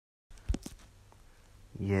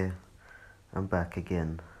Yeah, I'm back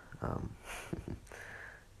again. Um,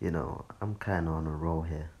 I'm kind of on a roll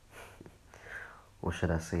here. Or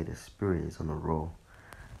should I say the spirit is on a roll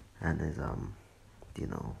and is,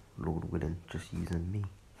 Lord willing, just using me.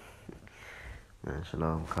 Man,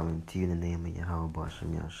 shalom, coming to you in the name of Yahweh,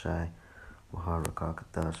 Bashem Yashai, Wahara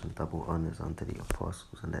Kakadash, and double honors unto the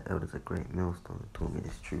apostles and the elders of great millstone who told me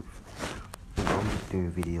this truth. I'm just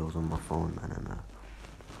doing videos on my phone, man, and,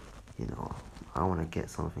 I want to get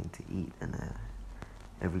something to eat, and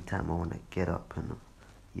every time I want to get up and,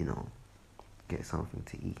 get something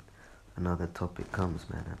to eat, another topic comes,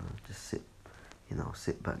 man, and I just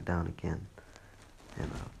sit back down again and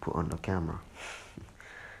put on the camera.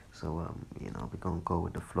 So, we're going to go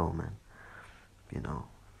with the flow, man,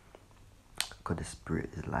 because the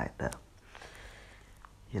spirit is like that,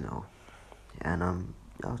 and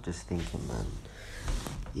I was just thinking, man,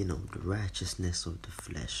 the righteousness of the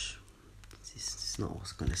flesh, it's not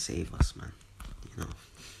what's going to save us, man,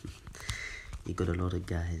 You got a lot of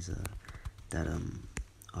guys that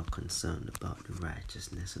are concerned about the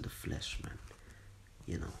righteousness of the flesh, man.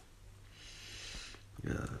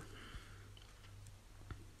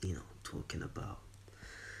 Talking about,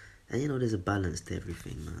 and there's a balance to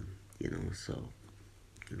everything, man. So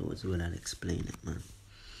Lord's will, I'll explain it, man.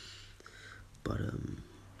 But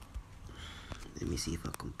let me see if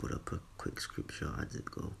I can put up a quick scripture as it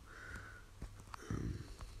go.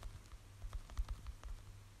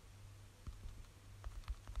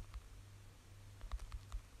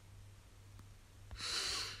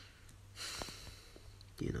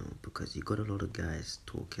 Because you got a lot of guys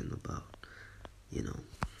talking about,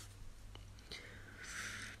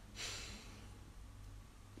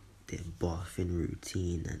 their bathing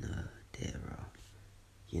routine and their,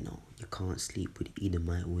 you can't sleep with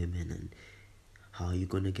Edomite women, and how you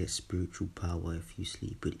gonna get spiritual power if you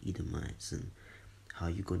sleep with Edomites, and how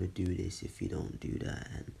you gonna do this if you don't do that,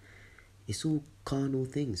 and it's all carnal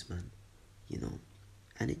things, man,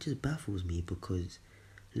 and it just baffles me, because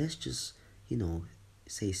let's just,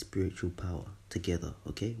 say spiritual power together,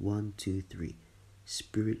 okay? 1, 2, 3.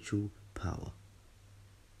 Spiritual power.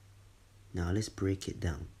 Now let's break it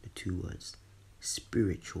down, the two words.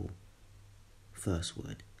 Spiritual, first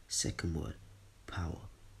word. Second word, power.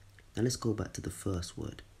 Now let's go back to the first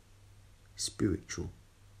word, spiritual.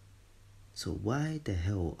 So why the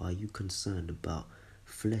hell are you concerned about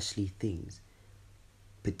fleshly things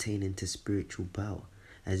pertaining to spiritual power,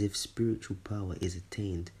 as if spiritual power is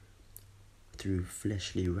attained through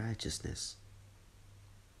fleshly righteousness?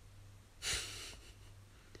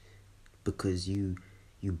 Because you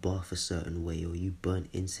bath a certain way, or you burn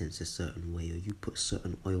incense a certain way, or you put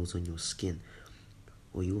certain oils on your skin,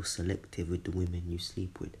 or you're selective with the women you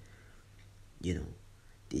sleep with,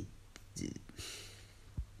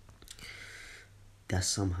 that's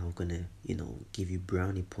somehow gonna, give you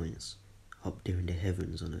brownie points up there in the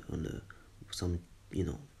heavens on some,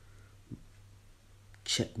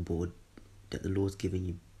 checkboard that the Lord's giving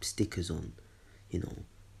you stickers on,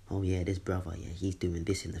 oh yeah, this brother, yeah, he's doing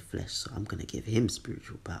this in the flesh, so I'm gonna give him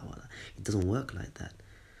spiritual power. It doesn't work like that,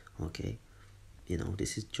 okay?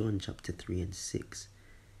 This is John chapter 3 and 6.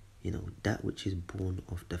 That which is born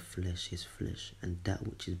of the flesh is flesh, and that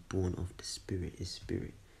which is born of the spirit is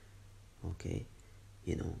spirit, okay?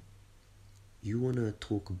 You want to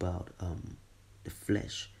talk about the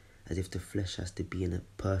flesh as if the flesh has to be in a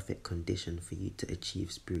perfect condition for you to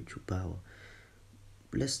achieve spiritual power.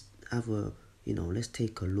 Let's have let's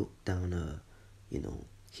take a look down a,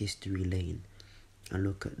 history lane and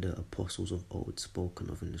look at the apostles of old spoken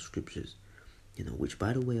of in the scriptures, which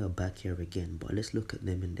by the way are back here again, but let's look at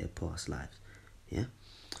them in their past lives. Yeah.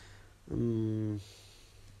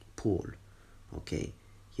 Paul, okay,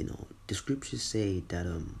 the scriptures say that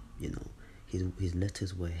his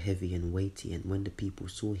letters were heavy and weighty, and when the people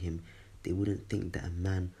saw him, they wouldn't think that a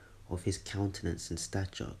man of his countenance and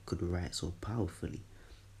stature could write so powerfully,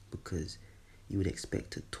 because you would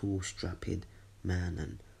expect a tall, strapped man,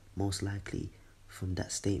 and most likely from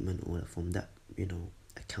that statement, or from that,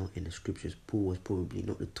 account in the scriptures, Paul was probably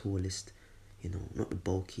not the tallest, not the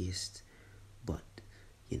bulkiest, but,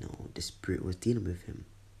 the Spirit was dealing with him.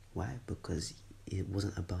 Why? Because it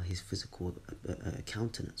wasn't about his physical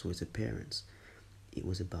countenance or his appearance. It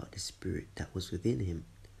was about the Spirit that was within him.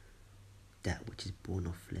 That which is born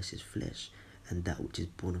of flesh is flesh, and that which is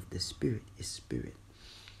born of the Spirit is spirit.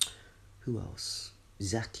 Who else?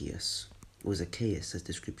 Zacchaeus, or Zacchaeus, as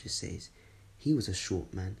the scripture says. He was a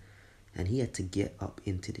short man, and he had to get up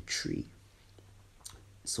into the tree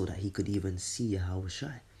so that he could even see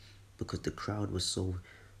Yahushua, because the crowd was so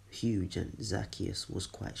huge and Zacchaeus was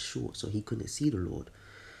quite short, so he couldn't see the Lord.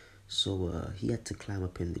 So he had to climb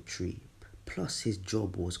up in the tree. Plus, his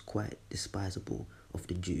job was quite despisable of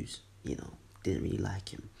the Jews. Didn't really like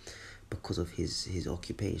him because of his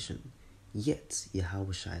occupation. Yet,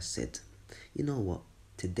 Yahushua said, "You know what?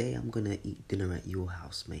 Today I'm gonna eat dinner at your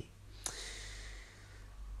house, mate."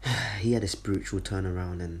 He had a spiritual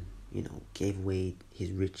turnaround and, gave away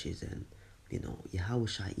his riches. And,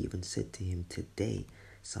 Yahushua even said to him, "Today,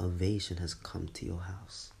 salvation has come to your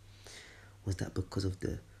house." Was that because of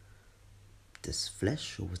this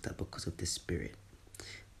flesh, or was that because of the spirit?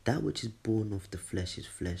 That which is born of the flesh is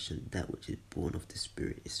flesh, and that which is born of the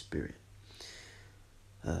spirit is spirit.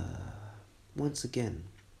 Once again,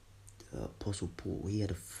 Apostle Paul, he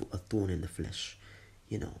had a thorn in the flesh.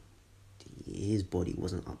 His body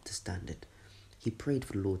wasn't up to standard. He prayed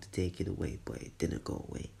for the Lord to take it away, but it didn't go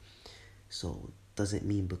away. So does it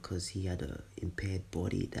mean because he had an impaired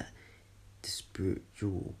body that the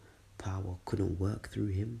spiritual power couldn't work through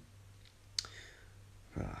him?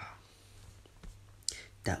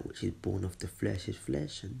 That which is born of the flesh is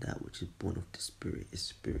flesh, and that which is born of the spirit is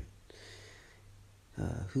spirit.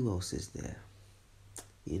 Who else is there?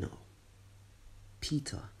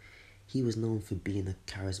 Peter. He was known for being a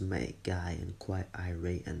charismatic guy and quite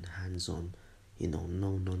irate and hands-on,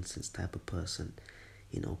 no-nonsense type of person.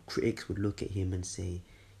 Critics would look at him and say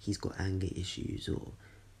he's got anger issues, or,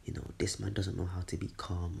 this man doesn't know how to be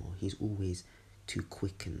calm, or he's always too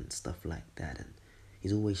quick and stuff like that, and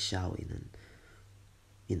he's always shouting and,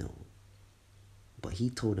 but he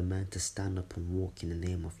told a man to stand up and walk in the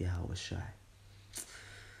name of Yahushua.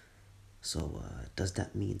 So does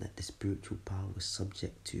that mean that the spiritual power was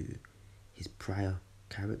subject to his prior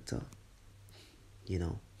character?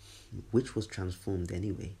 Which was transformed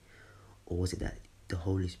anyway? Or was it that the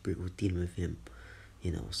Holy Spirit was dealing with him,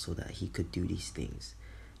 so that he could do these things?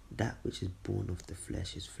 That which is born of the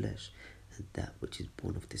flesh is flesh, and that which is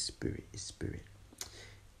born of the spirit is spirit.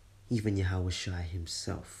 Even Yahushua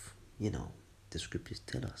himself, the scriptures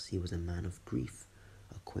tell us he was a man of grief,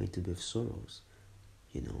 acquainted with sorrows.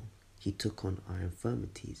 He took on our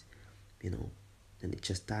infirmities, and the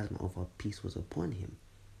chastisement of our peace was upon him.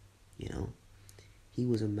 He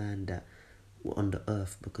was a man that was on the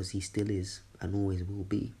earth because he still is and always will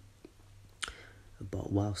be.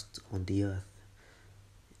 But whilst on the earth,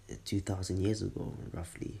 2,000 years ago,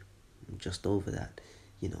 roughly, just over that,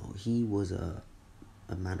 he was a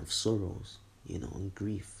man of sorrows, and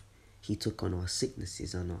grief. He took on our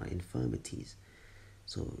sicknesses and our infirmities.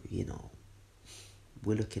 So,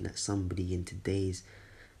 we're looking at somebody in today's,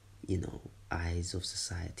 eyes of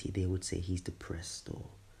society. They would say he's depressed, or,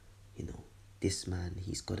 this man,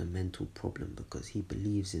 he's got a mental problem because he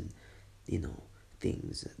believes in,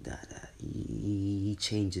 things that he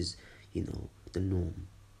changes, the norm.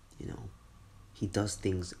 He does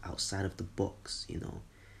things outside of the box.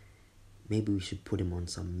 Maybe we should put him on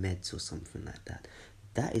some meds or something like that.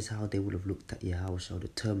 That is how they would have looked at Yahushua, the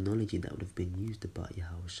terminology that would have been used about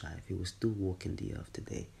Yahushua if he was still walking the earth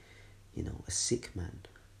today. A sick man,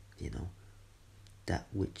 that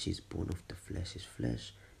which is born of the flesh is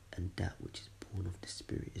flesh, and that which is born of the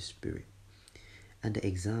spirit is spirit. And the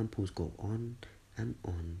examples go on and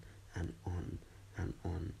on and on and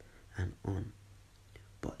on and on.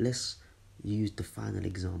 But let's use the final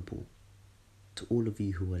example. To all of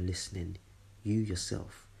you who are listening, you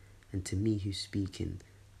yourself, and to me who's speaking,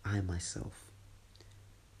 I myself.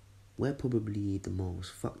 We're probably the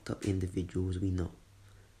most fucked up individuals we know.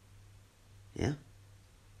 Yeah?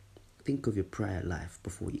 Think of your prior life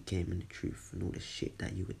before you came in the truth, and all the shit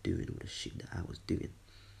that you were doing, all the shit that I was doing.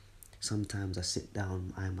 Sometimes I sit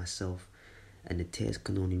down, I myself, and the tears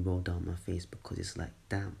can only roll down my face because it's like,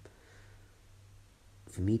 damn,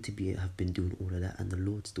 for me to have been doing all of that and the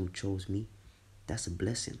Lord still chose me, that's a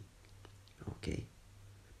blessing. Okay?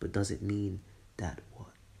 But does it mean that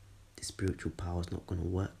the spiritual power is not going to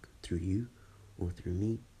work through you or through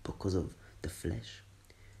me because of the flesh?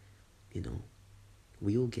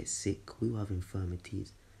 We all get sick, we all have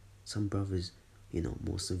infirmities. Some brothers,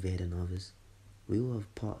 more severe than others. We all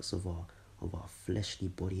have parts of our fleshly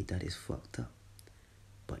body that is fucked up.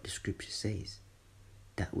 But the scripture says,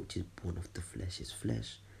 that which is born of the flesh is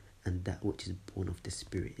flesh, and that which is born of the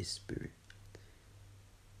spirit is spirit.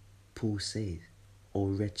 Paul says, "O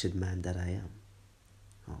wretched man that I am."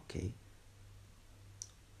 Okay?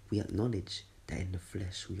 We acknowledge that in the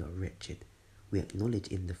flesh we are wretched. We acknowledge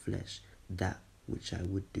in the flesh that which I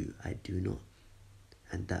would do, I do not.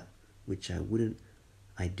 And that which I wouldn't,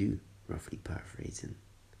 I do, roughly paraphrasing.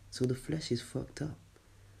 So the flesh is fucked up.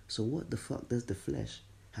 So what the fuck does the flesh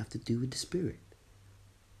have to do with the spirit?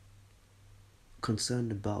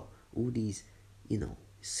 Concerned about all these,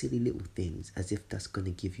 silly little things as if that's going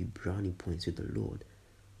to give you brownie points with the Lord,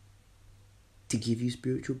 to give you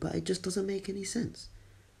spiritual, but it just doesn't make any sense.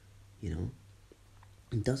 You know,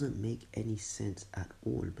 it doesn't make any sense at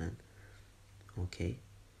all, man. Okay,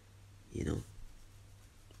 you know,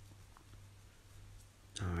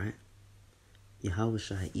 all right.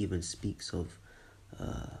 Yahushua even speaks of,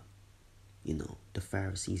 the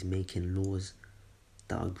Pharisees making laws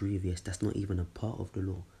that are grievous. That's not even a part of the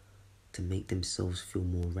law, to make themselves feel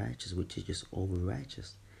more righteous, which is just over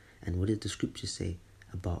righteous. And what did the scriptures say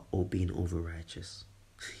about being over righteous?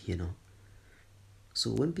 you know.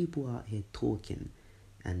 So when people are out here talking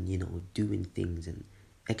and, doing things and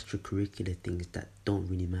extracurricular things that don't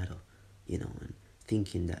really matter, and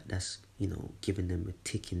thinking that that's, giving them a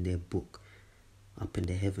tick in their book up in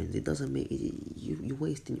the heavens, it doesn't make it, you're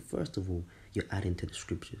wasting. First of all, you're adding to the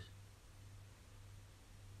scriptures,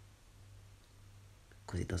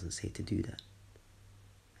 because it doesn't say to do that.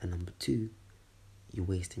 And number two, you're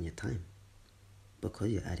wasting your time because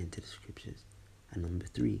you're adding to the scriptures. And number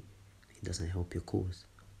three, it doesn't help your cause.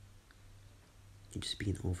 You're just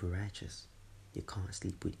being over righteous. You can't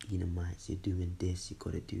sleep with Edomites. You're doing this. You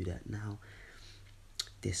got to do that. Now,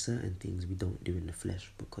 there's certain things we don't do in the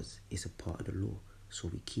flesh because it's a part of the law, so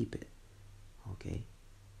we keep it. Okay,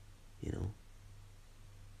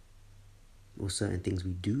 or certain things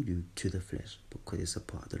we do to the flesh because it's a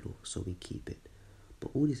part of the law, so we keep it.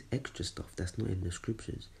 But all this extra stuff that's not in the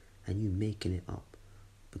scriptures, and you making it up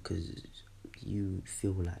because you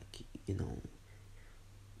feel like,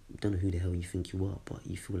 don't know who the hell you think you are, but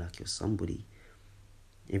you feel like you're somebody.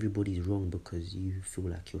 Everybody's wrong because you feel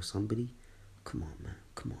like you're somebody. Come on, man.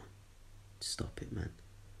 Come on. Stop it, man.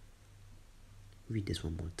 Read this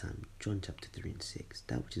one more time. John chapter 3 and 6.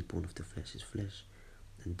 That which is born of the flesh is flesh,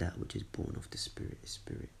 and that which is born of the spirit is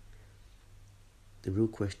spirit. The real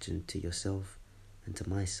question to yourself and to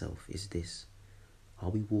myself is this: are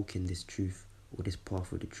we walking this truth or this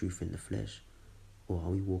path of the truth in the flesh, or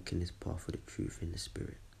are we walking this path of the truth in the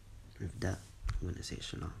spirit? With that, I'm going to say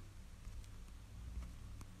shalom.